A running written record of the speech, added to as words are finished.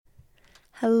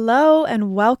Hello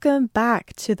and welcome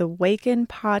back to the Waken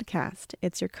podcast.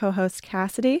 It's your co-host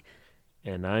Cassidy.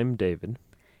 And I'm David.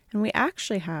 And we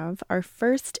actually have our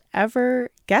first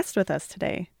ever guest with us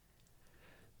today.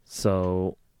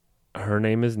 So her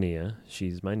name is Nia.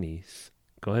 She's my niece.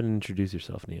 Go ahead and introduce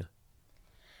yourself, Nia.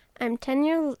 I'm 10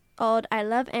 years old. I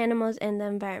love animals and the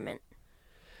environment.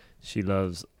 She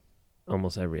loves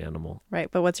almost every animal. Right,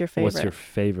 but what's your favorite? What's your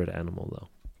favorite animal, though?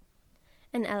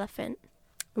 An elephant.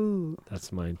 Ooh,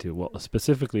 That's mine, too. Well,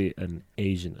 specifically an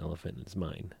Asian elephant is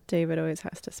mine. David always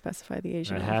has to specify the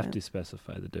Asian I elephant. have to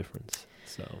specify the difference.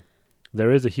 So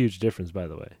there is a huge difference, by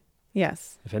the way.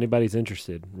 Yes. If anybody's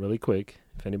interested, really quick,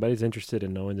 if anybody's interested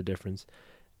in knowing the difference,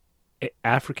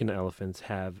 African elephants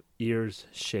have ears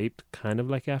shaped kind of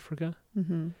like Africa.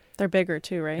 Mm-hmm. They're bigger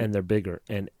too, right? And they're bigger.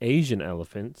 And Asian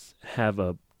elephants have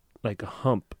a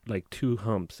hump, like two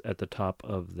humps at the top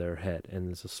of their head,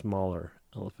 and it's a smaller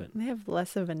elephant. They have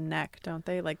less of a neck, don't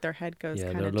they? Like their head goes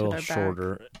kind they're a of to little their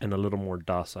shorter and a little more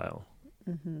docile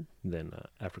Mm-hmm. than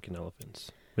African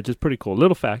elephants, which is pretty cool.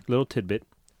 Little fact, little tidbit.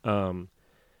 Well,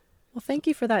 thank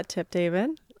you for that tip,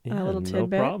 David. Yeah, A little tidbit.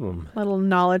 No problem. Little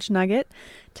knowledge nugget.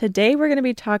 Today we're going to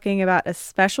be talking about a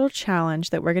special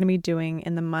challenge that we're going to be doing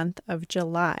in the month of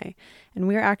July. And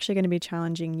we're actually going to be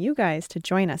challenging you guys to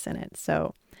join us in it.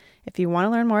 So if you want to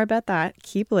learn more about that,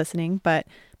 keep listening. But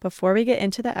before we get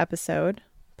into the episode,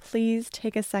 please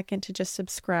take a second to just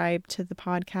subscribe to the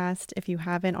podcast if you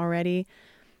haven't already.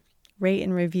 Rate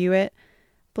and review it.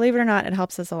 Believe it or not, it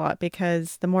helps us a lot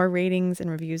because the more ratings and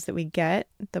reviews that we get,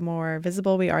 the more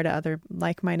visible we are to other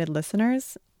like-minded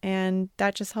listeners. And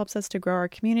that just helps us to grow our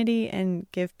community and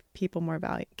give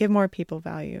more people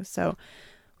value. So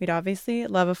we'd obviously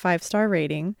love a 5-star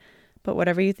rating, but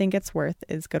whatever you think it's worth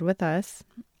is good with us.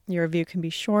 Your review can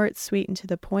be short, sweet, and to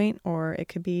the point, or it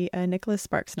could be a Nicholas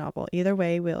Sparks novel. Either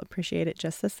way, we'll appreciate it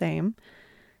just the same.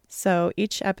 So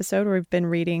each episode, we've been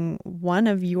reading one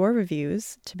of your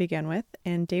reviews to begin with,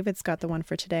 and David's got the one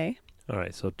for today. All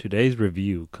right, so today's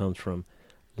review comes from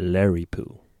Larry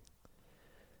Poo.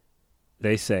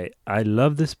 They say, I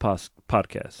love this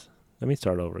podcast. Let me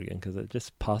start over again because it's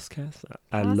just podcast.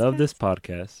 I love this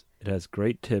podcast. It has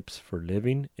great tips for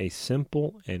living a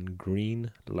simple and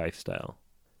green lifestyle.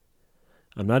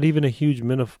 I'm not even a huge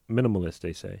minimalist,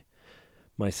 they say,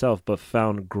 myself, but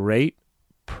found great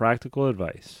practical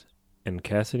advice, and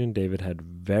Cassidy and David had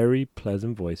very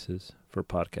pleasant voices for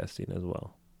podcasting as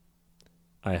well.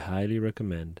 I highly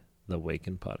recommend the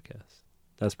Waken podcast.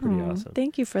 That's pretty awesome.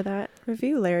 Thank you for that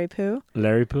review, Larry Poo.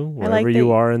 Larry Poo, wherever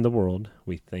you are in the world,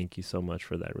 we thank you so much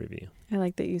for that review. I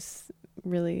like that you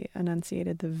really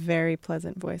enunciated the very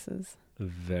pleasant voices.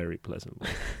 Very pleasant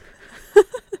voice.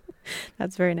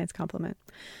 That's a very nice compliment.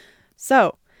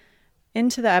 So,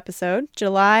 into the episode.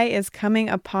 July is coming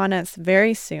upon us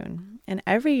very soon, and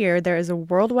every year there is a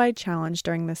worldwide challenge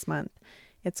during this month.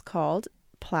 It's called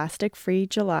Plastic Free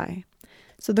July.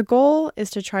 So the goal is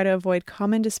to try to avoid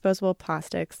common disposable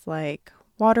plastics like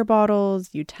water bottles,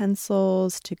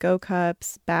 utensils, to-go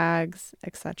cups, bags,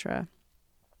 etc.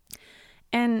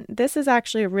 And this is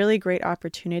actually a really great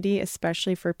opportunity,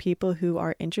 especially for people who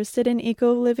are interested in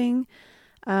eco-friendly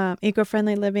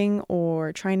living,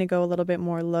 or trying to go a little bit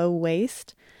more low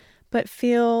waste, but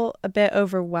feel a bit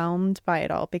overwhelmed by it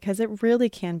all because it really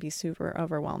can be super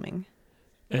overwhelming.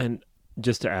 And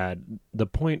just to add, the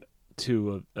point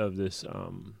too of this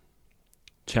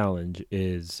challenge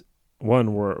is,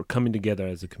 one, we're coming together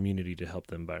as a community to help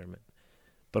the environment,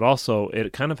 but also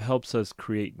it kind of helps us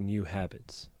create new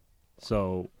habits.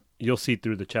 So you'll see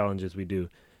through the challenges we do,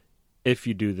 if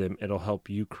you do them, it'll help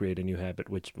you create a new habit,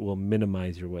 which will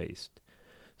minimize your waste.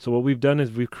 So what we've done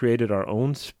is we've created our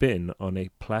own spin on a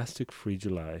plastic-free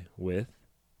July with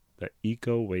the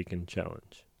Eco Waken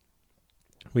Challenge.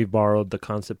 We borrowed the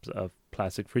concepts of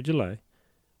plastic-free July,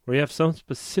 where you have some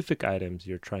specific items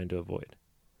you're trying to avoid.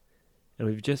 And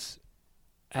we've just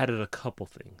added a couple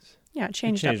things. Yeah,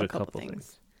 changed up a couple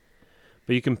things.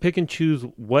 But you can pick and choose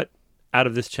what out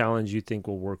of this challenge you think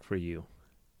will work for you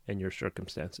and your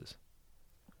circumstances.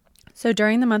 So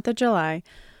during the month of July,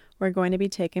 we're going to be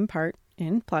taking part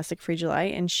in Plastic Free July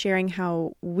and sharing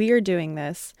how we're doing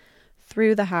this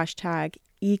through the hashtag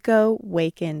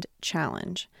EcoWakened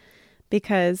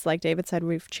because, like David said,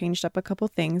 we've changed up a couple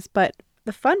things. But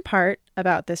the fun part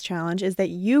about this challenge is that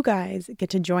you guys get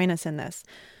to join us in this.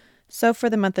 So for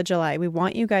the month of July, we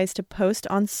want you guys to post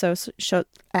on social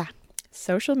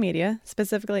media,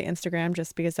 specifically Instagram,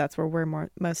 just because that's where we're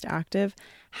most active,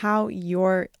 how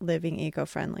you're living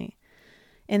eco-friendly.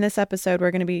 In this episode,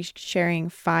 we're going to be sharing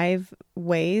 5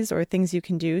 ways or things you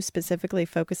can do, specifically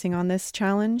focusing on this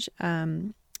challenge.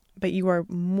 but you are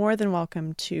more than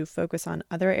welcome to focus on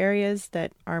other areas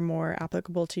that are more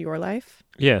applicable to your life.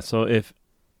 Yeah, so if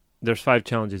there's 5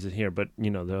 challenges in here, but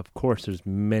of course there's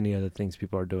many other things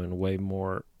people are doing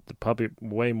probably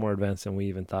way more advanced than we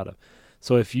even thought of.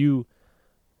 So if you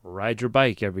ride your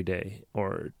bike every day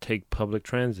or take public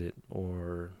transit,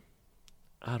 or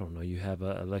I don't know, you have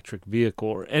an electric vehicle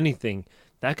or anything,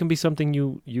 that can be something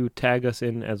you tag us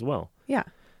in as well. Yeah.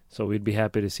 So we'd be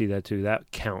happy to see that too.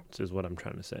 That counts is what I'm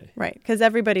trying to say. Right. Because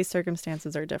everybody's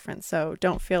circumstances are different. So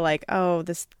don't feel like, oh,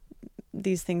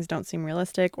 these things don't seem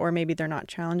realistic, or maybe they're not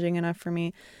challenging enough for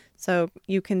me. So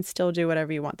you can still do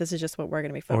whatever you want. This is just what we're going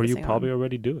to be focusing on. Or you probably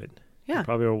already do it. Yeah. You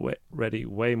probably are already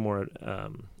way more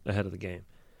ahead of the game.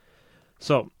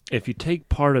 So if you take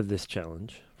part of this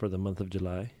challenge for the month of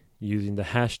July using the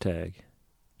hashtag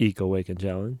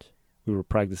EcoWakenChallenge, we were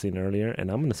practicing earlier, and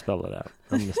I'm going to spell it out.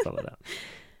 EcoWakenChallenge.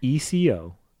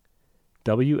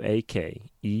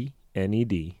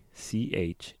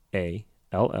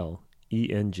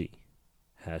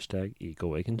 Hashtag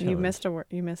EcoWakenChallenge. You missed a word.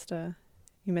 You missed the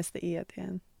E at the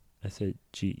end. I said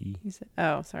GE. You said,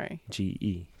 oh, sorry.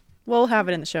 GE. We'll have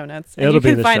it in the show notes. And It'll you be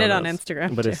in can the find show it on notes.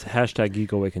 Instagram. But too. it's hashtag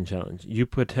EcoWakenChallenge. You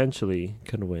potentially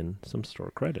can win some store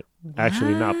credit.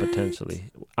 Actually, not potentially.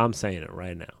 I'm saying it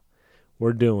right now.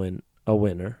 We're doing a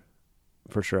winner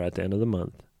for sure at the end of the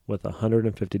month with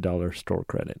 $150 store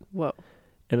credit. Whoa.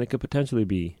 And it could potentially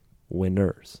be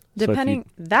winners.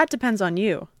 That depends on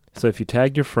you. So if you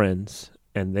tag your friends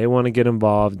and they want to get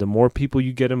involved, the more people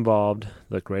you get involved,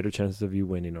 the greater chances of you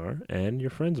winning are, and your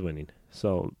friends winning.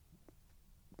 So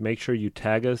make sure you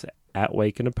tag us at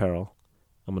Waken Apparel.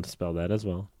 I'm going to spell that as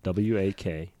well.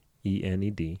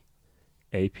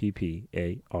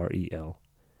 WAKENEDAPPAREL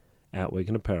at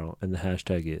Waken Apparel. And the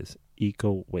hashtag is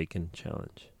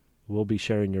EcoWakenChallenge. We'll be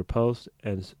sharing your posts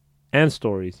and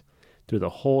stories through the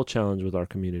whole challenge with our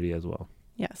community as well.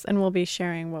 Yes, and we'll be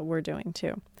sharing what we're doing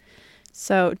too.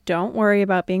 So don't worry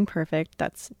about being perfect.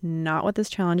 That's not what this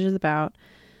challenge is about.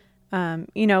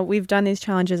 We've done these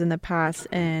challenges in the past,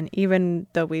 and even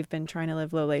though we've been trying to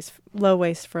live low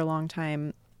waste for a long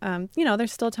time,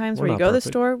 there's still times where you go to the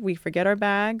store, we forget our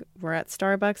bag, we're at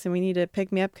Starbucks, and we need to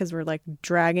pick me up because we're like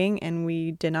dragging and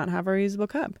we did not have our reusable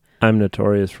cup. I'm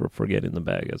notorious for forgetting the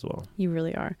bag as well. You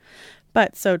really are.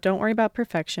 But so don't worry about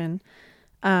perfection.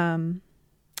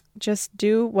 Just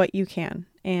do what you can.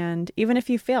 And even if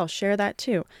you fail, share that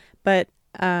too. But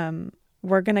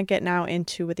we're going to get now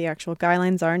into what the actual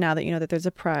guidelines are now that you know that there's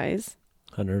a prize.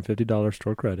 $150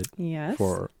 store credit. Yes.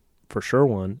 For sure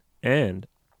one, and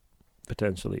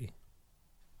potentially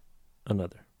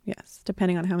another. Yes,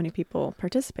 depending on how many people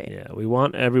participate. Yeah, we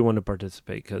want everyone to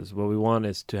participate because what we want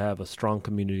is to have a strong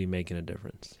community making a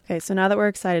difference. Okay, so now that we're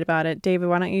excited about it, David,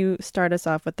 why don't you start us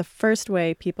off with the first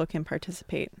way people can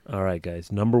participate? All right,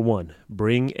 guys. Number 1,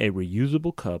 bring a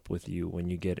reusable cup with you when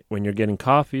you're getting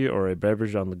coffee or a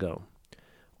beverage on the go.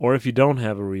 Or if you don't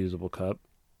have a reusable cup,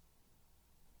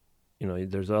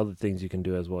 there's other things you can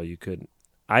do as well.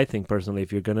 I think personally,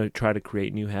 if you're going to try to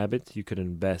create new habits, you could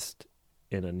invest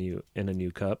in a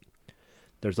new cup.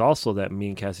 There's also that me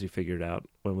and Cassidy figured out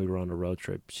when we were on a road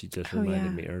trip. She just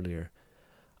reminded me earlier.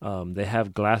 They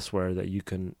have glassware that you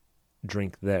can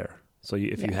drink there. So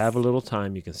if you have a little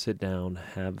time, you can sit down,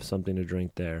 have something to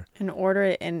drink there. And order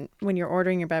it, and when you're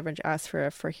ordering your beverage, ask for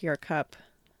a For Here cup.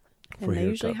 And they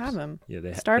usually have them. Yeah,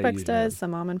 Starbucks does,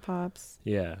 some mom and pops.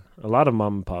 Yeah, a lot of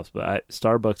mom and pops, but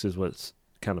Starbucks is what's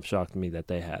kind of shocked me that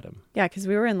they had them. Yeah, because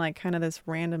we were in like kind of this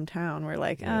random town. We're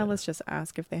like, let's just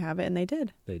ask if they have it, and they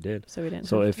did. They did. So we didn't.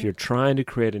 So if you're trying to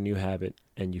create a new habit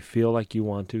and you feel like you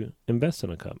want to, invest in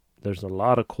a cup. There's a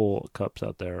lot of cool cups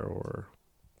out there, or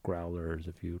growlers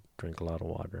if you drink a lot of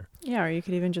water. Yeah, or you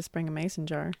could even just bring a mason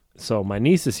jar. So my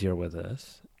niece is here with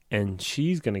us, and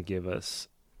she's going to give us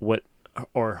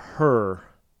her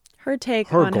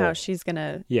take on goal. How she's going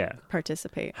to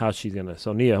participate. How she's going to.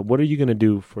 So Nia, what are you going to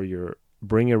do for your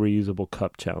Bring a Reusable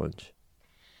Cup challenge?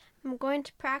 I'm going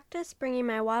to practice bringing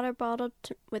my water bottle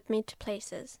with me to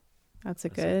places. That's a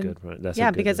good one.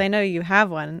 Because I know you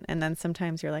have one, and then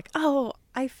sometimes you're like, oh,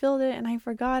 I filled it and I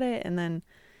forgot it, and then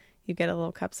you get a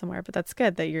little cup somewhere. But that's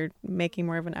good that you're making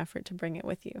more of an effort to bring it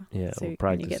with you. Yeah, so practicing.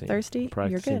 When you get thirsty,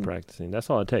 you're good. Practicing. That's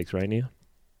all it takes, right, Nia?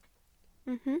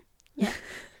 Mm-hmm. Yeah.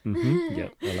 Mm-hmm. Yeah,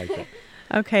 I like that.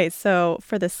 Okay, so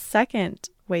for the second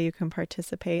way you can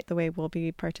participate, the way we'll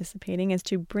be participating, is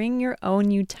to bring your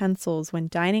own utensils when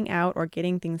dining out or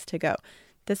getting things to go.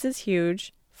 This is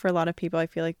huge for a lot of people, I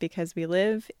feel like, because we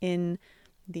live in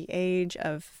the age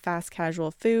of fast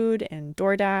casual food and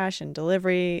DoorDash and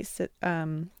delivery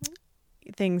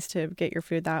things to get your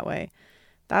food that way.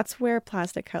 that's where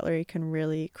plastic cutlery can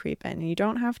really creep in. You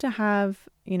don't have to have,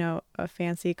 a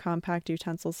fancy compact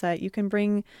utensil set. You can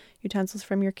bring utensils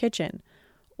from your kitchen,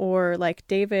 or like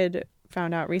David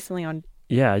found out recently on.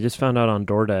 Yeah, I just found out on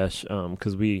DoorDash,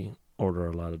 because we order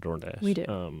a lot of DoorDash. We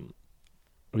do.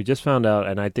 We just found out,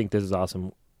 and I think this is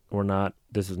awesome.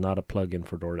 This is not a plug-in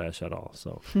for DoorDash at all.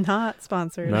 So Not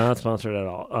sponsored. Not sponsored at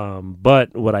all.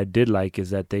 But what I did like is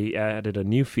that they added a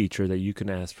new feature that you can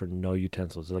ask for no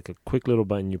utensils. Like a quick little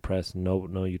button you press,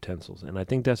 no utensils. And I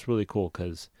think that's really cool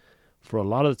because for a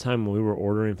lot of the time when we were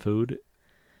ordering food,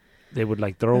 they would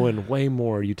like throw in way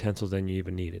more utensils than you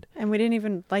even needed. And we didn't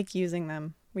even like using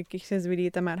them because we'd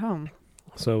eat them at home.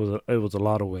 So it was a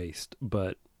lot of waste.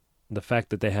 But the fact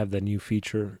that they have that new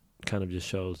feature kind of just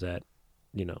shows that,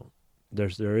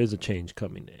 there is a change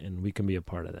coming, and we can be a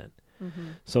part of that. Mm-hmm.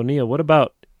 So Nia, what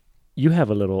about you? Have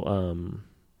a little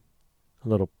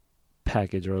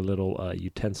package or a little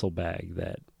utensil bag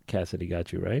that Cassidy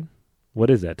got you, right? What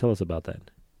is that? Tell us about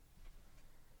that.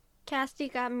 Cassidy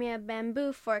got me a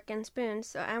bamboo fork and spoon,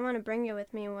 so I want to bring it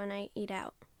with me when I eat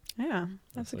out. Yeah,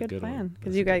 that's a good plan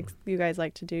because you guys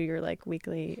like to do your like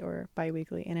weekly or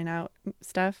bi-weekly in and out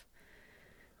stuff.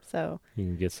 So you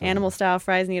can get some animal style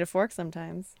fries need a fork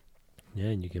sometimes. Yeah,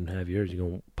 and you can have yours. You're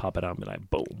going to pop it out and be like,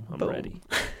 boom, I'm ready.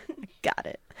 Got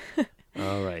it.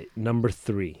 All right. Number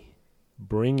 3,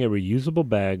 bring a reusable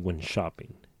bag when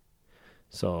shopping.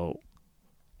 So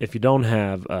if you don't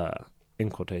have, in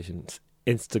quotations,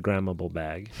 Instagrammable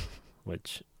bag,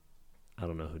 which I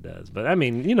don't know who does, but I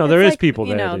mean, there is people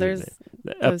there. There's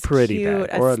a pretty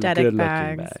bag or a good-looking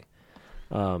bags. bag.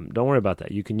 Don't worry about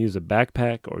that. You can use a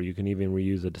backpack, or you can even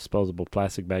reuse a disposable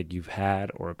plastic bag you've had,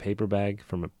 or a paper bag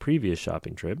from a previous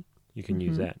shopping trip. You can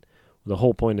use that. The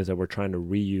whole point is that we're trying to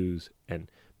reuse and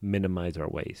minimize our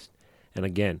waste. And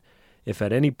again, if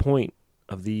at any point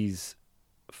of these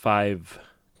 5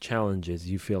 challenges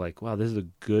you feel like, wow, this is a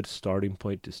good starting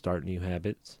point to start new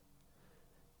habits,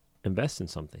 invest in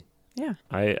something. Yeah.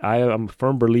 I am a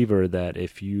firm believer that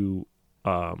if you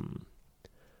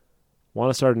want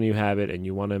to start a new habit and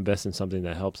you want to invest in something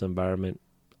that helps the environment,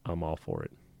 I'm all for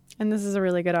it. And this is a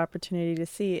really good opportunity to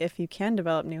see if you can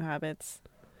develop new habits.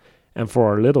 And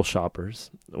for our little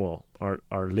shoppers, well,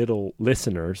 our little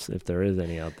listeners, if there is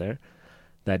any out there,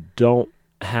 that don't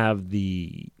have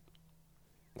the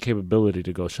capability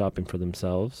to go shopping for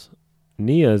themselves,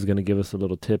 Nia is going to give us a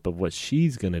little tip of what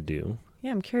she's going to do.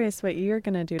 Yeah, I'm curious what you're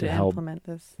going to do to implement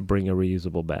this. Bring a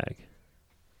reusable bag.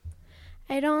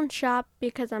 I don't shop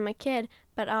because I'm a kid,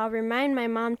 but I'll remind my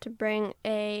mom to bring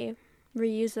a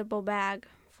reusable bag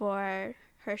for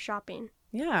her shopping.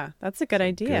 Yeah, that's a good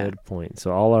idea. Good point.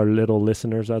 So all our little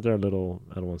listeners out there, I don't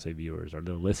want to say viewers, our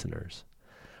little listeners,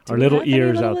 our little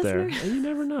ears out there. You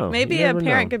never know. Maybe a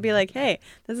parent could be like, hey,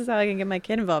 this is how I can get my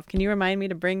kid involved. Can you remind me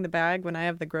to bring the bag when I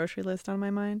have the grocery list on my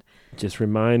mind? Just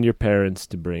remind your parents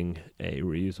to bring a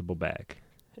reusable bag.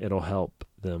 It'll help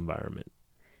the environment.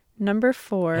 Number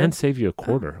 4. And save you a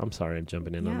quarter. I'm sorry, I'm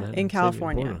jumping in on that. In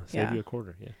California. Save you a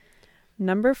quarter, yeah.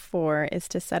 Number 4 is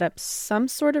to set up some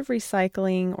sort of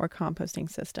recycling or composting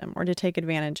system, or to take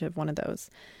advantage of one of those.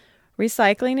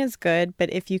 Recycling is good,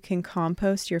 but if you can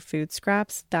compost your food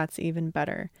scraps, that's even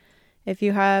better. If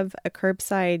you have a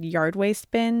curbside yard waste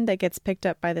bin that gets picked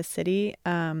up by the city,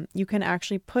 you can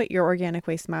actually put your organic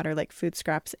waste matter, like food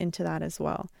scraps, into that as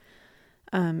well.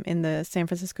 In the San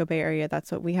Francisco Bay Area,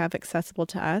 that's what we have accessible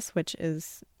to us, which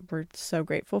is we're so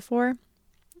grateful for.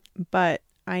 But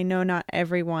I know not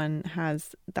everyone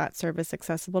has that service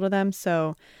accessible to them.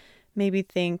 So maybe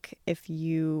think do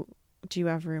you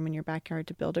have room in your backyard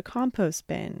to build a compost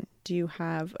bin? Do you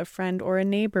have a friend or a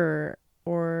neighbor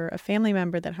or a family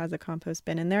member that has a compost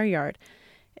bin in their yard?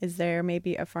 Is there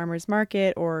maybe a farmer's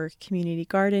market or community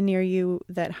garden near you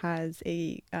that has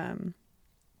a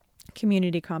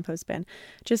community compost bin?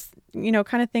 Just,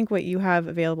 kind of think what you have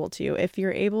available to you. If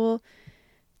you're able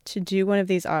to do one of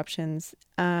these options,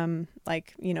 bring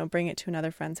it to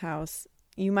another friend's house,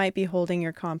 you might be holding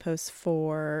your compost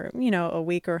for, a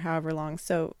week or however long.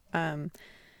 So,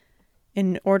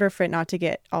 in order for it not to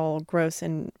get all gross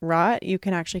and rot, you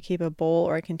can actually keep a bowl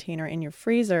or a container in your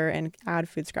freezer and add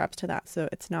food scraps to that, so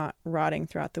it's not rotting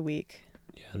throughout the week.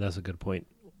 Yeah, that's a good point.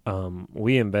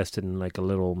 We invested in like a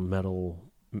little metal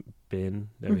bin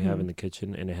that we have in the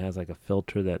kitchen, and it has like a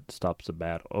filter that stops the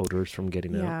bad odors from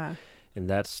getting out. And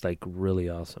that's like really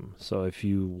awesome. So if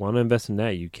you want to invest in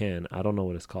that, you can. I don't know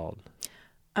what it's called.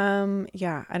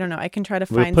 Yeah, I don't know. I can try to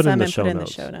find some and put it in the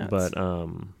show notes. But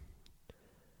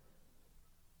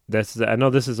I know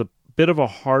this is a bit of a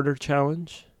harder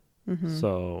challenge.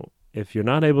 So if you're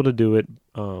not able to do it,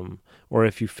 or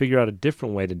if you figure out a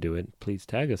different way to do it, please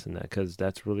tag us in that, because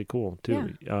that's really cool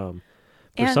too.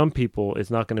 For And- some people, it's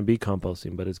not going to be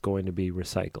composting, but it's going to be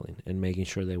recycling and making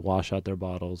sure they wash out their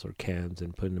bottles or cans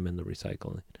and putting them in the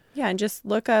recycling. Yeah, and just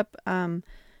look up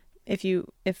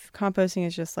if composting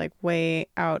is just like way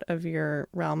out of your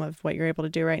realm of what you're able to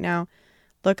do right now,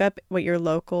 look up what your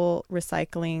local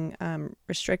recycling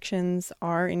restrictions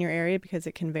are in your area, because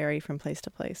it can vary from place to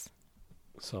place.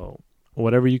 So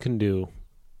whatever you can do,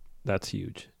 that's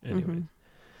huge. Anyway, Mhm.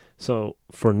 so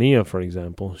for Nia, for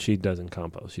example, she doesn't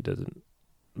compost. She doesn't.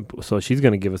 So she's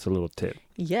going to give us a little tip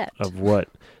Yet. of what.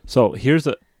 So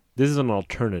this is an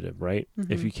alternative, right?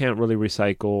 If Mhm. you can't really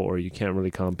recycle or you can't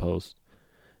really compost,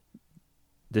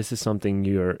 this is something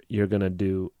you're going to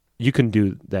do. You can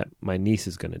do that my niece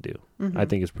is going to do. Mhm. I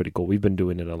think it's pretty cool. We've been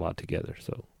doing it a lot together.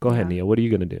 So go ahead, Yeah. Nia. What are you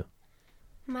going to do?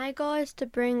 My goal is to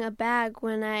bring a bag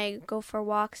when I go for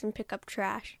walks and pick up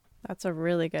trash. That's a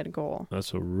really good goal.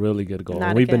 That's a really good goal. Not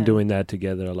And we've been again. doing that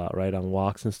together a lot, right? On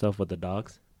walks and stuff with the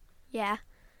dogs. Yeah.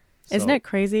 Isn't So, it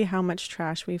crazy how much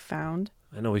trash we found?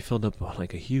 I know we filled up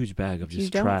like a huge bag of You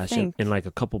just don't trash in, think. in like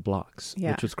a couple blocks,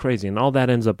 Yeah. which was crazy. And all that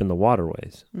ends up in the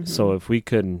waterways. So Mhm. if we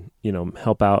could,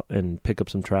 help out and pick up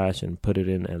some trash and put it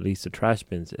in at least the trash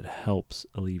bins, it helps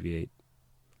alleviate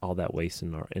all that waste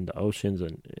in the oceans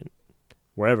and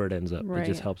wherever it ends up. It just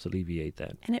Right. helps alleviate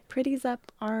that. And it pretties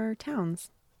up our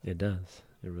towns. It does.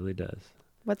 It really does.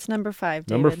 What's number 5,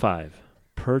 David? Number 5,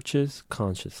 purchase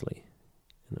consciously.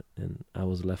 And I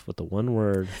was left with the one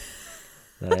word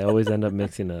that I always end up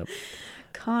mixing up.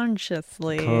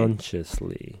 Consciously.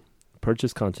 Consciously.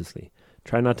 Purchase consciously.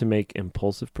 Try not to make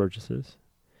impulsive purchases.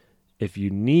 If you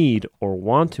need or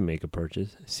want to make a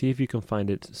purchase, see if you can find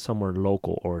it somewhere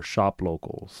local or shop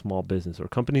local, small business, or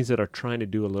companies that are trying to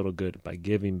do a little good by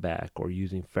giving back or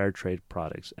using fair trade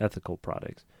products, ethical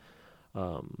products,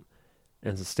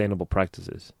 and sustainable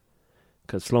practices.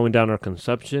 Because slowing down our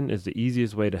consumption is the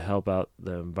easiest way to help out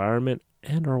the environment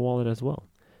and our wallet as well.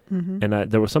 Mhm.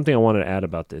 And there was something I wanted to add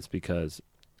about this, because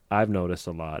I've noticed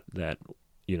a lot that,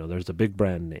 there's a big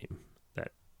brand name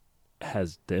that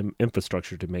has the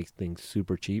infrastructure to make things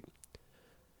super cheap.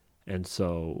 And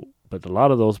so, but a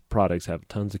lot of those products have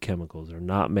tons of chemicals. They're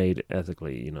not made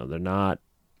ethically, they're not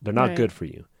Right. good for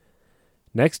you.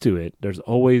 Next to it, there's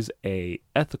always a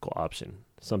ethical option,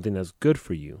 something that's good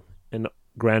for you. And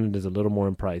granted, is a little more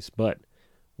in price, but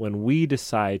when we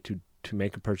decide to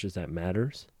make a purchase that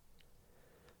matters,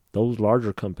 those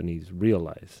larger companies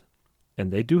realize,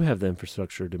 and they do have the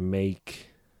infrastructure to make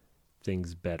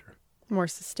things better. More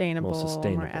sustainable, more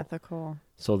sustainable. ethical.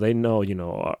 So they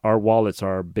know, our wallets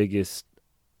are our biggest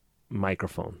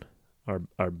microphone,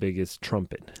 our biggest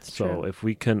trumpet. So true. if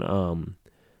we can,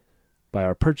 by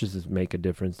our purchases, make a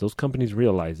difference, those companies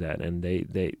realize that, and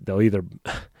they'll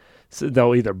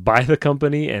either buy the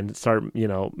company and start,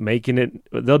 making it.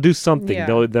 They'll do something.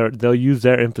 Yeah. They'll use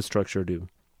their infrastructure to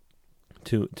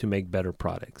make better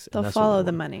products. And They'll that's what follow we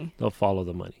the want. money. They'll follow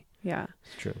the money. Yeah.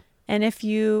 It's true. And if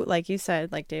you, like you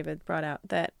said, like David brought out,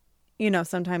 that,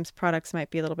 sometimes products might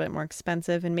be a little bit more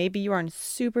expensive and maybe you are on a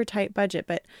super tight budget,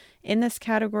 but in this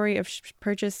category of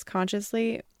purchase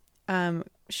consciously,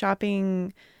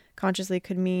 shopping consciously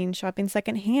could mean shopping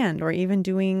secondhand or even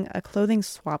doing a clothing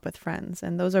swap with friends.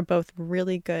 And those are both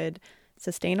really good,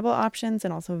 sustainable options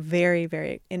and also very,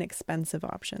 very inexpensive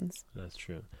options. That's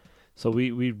true. So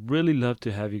we really love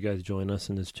to have you guys join us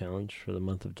in this challenge for the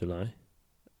month of July.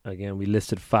 Again, we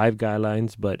listed 5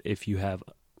 guidelines, but if you have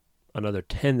another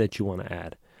 10 that you want to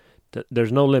add,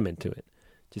 there's no limit to it.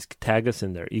 Just tag us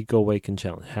in there, Eco Awakened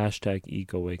Challenge, hashtag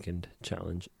Eco Awakened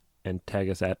Challenge, and tag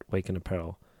us at Waken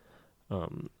Apparel.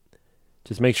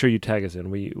 Just make sure you tag us in.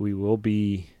 We will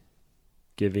be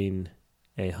giving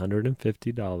a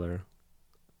 $150.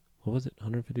 What was it?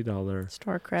 $150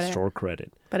 Store credit. store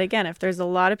credit. But again, if there's a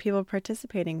lot of people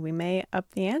participating, we may up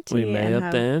the ante. We may and up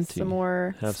have the ante. some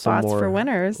more Have some spots more for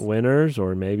winners.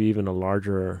 Or maybe even a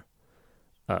larger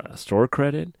store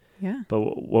credit. Yeah. But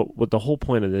what the whole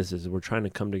point of this is, we're trying to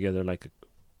come together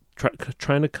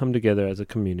trying to come together as a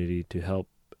community to help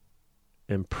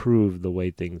improve the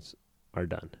way things are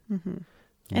done. Mm-hmm.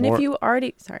 And if you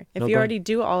already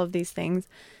do all of these things,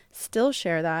 still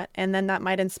share that. And then that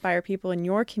might inspire people in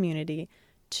your community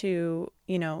to,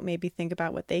 maybe think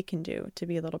about what they can do to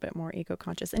be a little bit more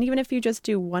eco-conscious. And even if you just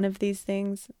do one of these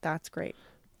things, that's great.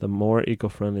 The more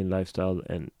eco-friendly lifestyle,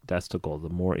 and that's the goal, the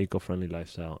more eco-friendly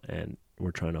lifestyle, and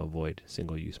we're trying to avoid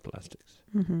single-use plastics.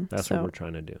 Mm-hmm. That's what we're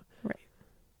trying to do. Right.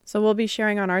 So we'll be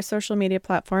sharing on our social media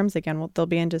platforms. Again, they'll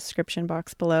be in description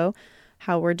box below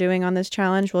how we're doing on this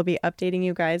challenge. We'll be updating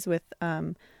you guys with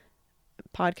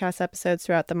podcast episodes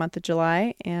throughout the month of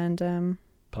July. And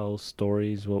Post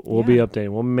stories. We'll be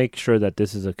updating. We'll make sure that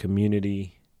this is a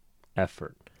community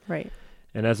effort. right.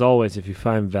 And as always, if you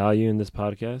find value in this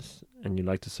podcast and you'd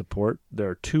like to support, there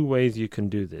are 2 ways you can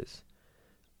do this.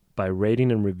 By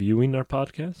rating and reviewing our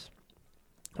podcast,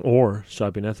 or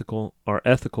shopping our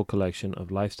ethical collection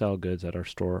of lifestyle goods at our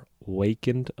store,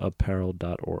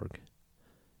 wakenedapparel.org.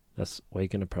 That's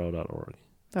wakenedapparel.org.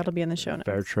 That'll be in the show notes.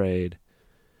 Fair trade,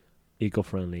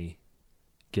 eco-friendly,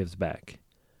 gives back.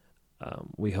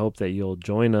 We hope that you'll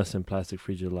join us in Plastic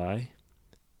Free July.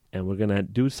 And we're going to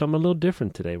do something a little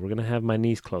different today. We're going to have my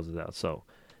niece close it out. So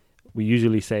we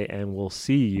usually say, and we'll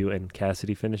see you, and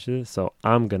Cassidy finishes it. So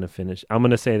I'm going to finish. I'm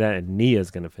going to say that, and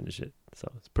Nia's going to finish it. So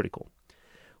it's pretty cool.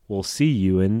 We'll see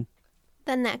you in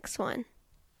the next one.